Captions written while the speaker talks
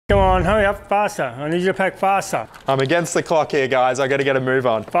Come on, hurry up, faster. I need you to pack faster. I'm against the clock here, guys. I gotta get a move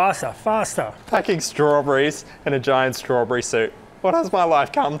on. Faster, faster. Packing strawberries in a giant strawberry suit. What has my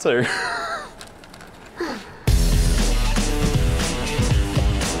life come to?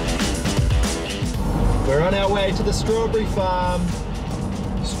 We're on our way to the strawberry farm.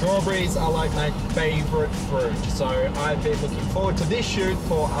 Strawberries are like my favourite fruit, so I've been looking forward to this shoot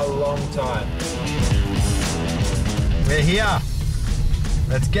for a long time. We're here.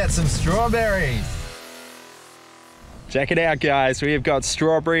 Let's get some strawberries. Check it out, guys. We have got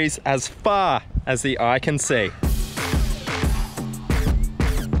strawberries as far as the eye can see.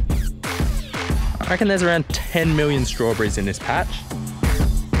 I reckon there's around 10 million strawberries in this patch.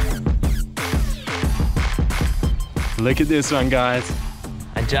 Look at this one, guys.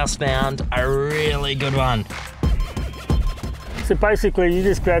 I just found a really good one. So basically you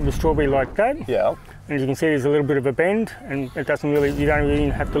just grab the strawberry like that. Yeah. And you can see there's a little bit of a bend and it doesn't really, you don't really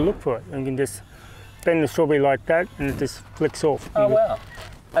even have to look for it. You can just bend the strawberry like that and it just flicks off. Oh wow,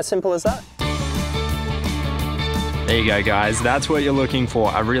 as simple as that. There you go, guys. That's what you're looking for,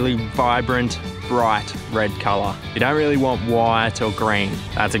 a really vibrant, bright red color. You don't really want white or green.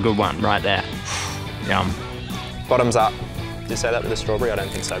 That's a good one right there. Yum. Bottoms up. Did you say that with a strawberry? I don't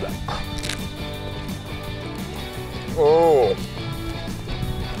think so, but. Oh,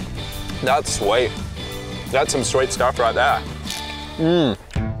 that's sweet. That's some sweet stuff right there. Mmm.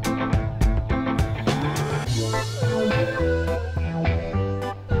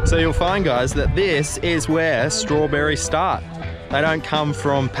 So you'll find, guys, that this is where strawberries start. They don't come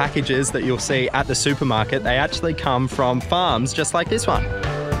from packages that you'll see at the supermarket. They actually come from farms just like this one.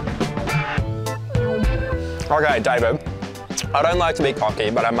 Okay, David, I don't like to be cocky,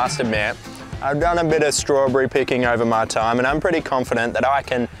 but I must admit, I've done a bit of strawberry picking over my time and I'm pretty confident that I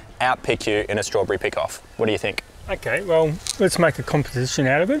can outpick you in a strawberry pick-off. What do you think? Okay, well, let's make a competition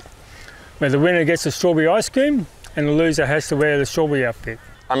out of it, where the winner gets the strawberry ice cream and the loser has to wear the strawberry outfit.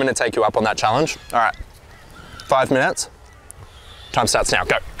 I'm gonna take you up on that challenge. All right, 5 minutes. Time starts now,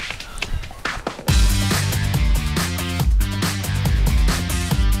 go.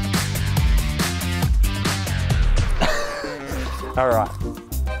 All right.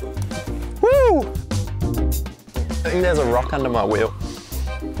 Woo! I think there's a rock under my wheel.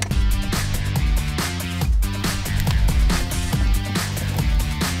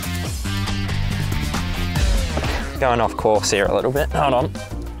 Going off course here a little bit. Hold on.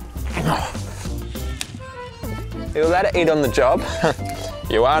 Feel that eat on the job?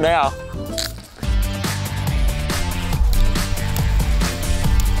 You are now.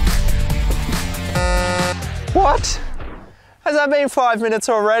 What? Has that been 5 minutes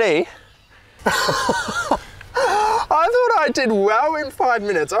already? I thought I did well in 5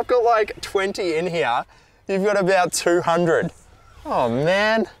 minutes. I've got like 20 in here. You've got about 200. Oh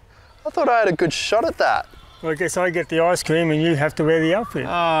man, I thought I had a good shot at that. Well, I guess I get the ice cream and you have to wear the outfit. Oh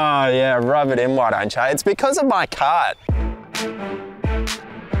yeah, rub it in, why don't you? It's because of my cart.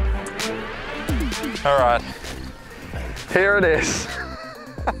 All right, here it is.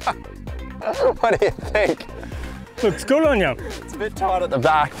 What do you think? Looks good on you. It's a bit tight at the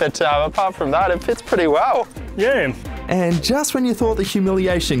back, but apart from that, it fits pretty well. Yeah. And just when you thought the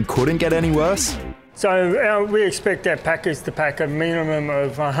humiliation couldn't get any worse. So we expect our packers to pack a minimum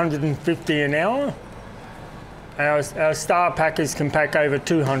of 150 an hour. Our star packers can pack over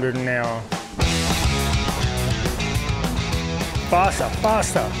 200 an hour. Faster,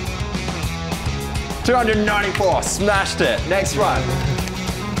 faster. 294, smashed it. Next one.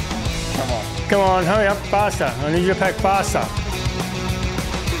 Come on. Come on, hurry up, faster. I need you to pack faster.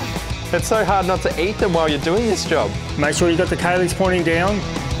 It's so hard not to eat them while you're doing this job. Make sure you got the calyx pointing down.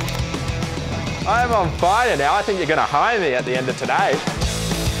 I'm on fire now. I think you're gonna hire me at the end of today.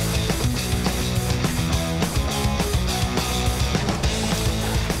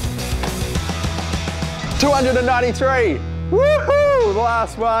 $293. Woohoo! The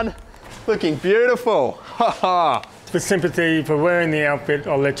last one. Looking beautiful. For sympathy for wearing the outfit,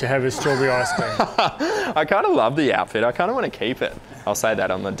 I'll let you have a strawberry ice cream. I kind of love the outfit. I kind of want to keep it. I'll say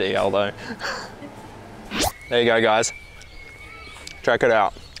that on the DL though. There you go, guys. Check it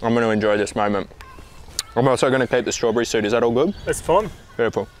out. I'm going to enjoy this moment. I'm also going to keep the strawberry suit. Is that all good? That's fun.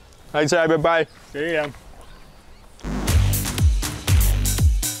 Beautiful. Thanks, David. Bye. See ya.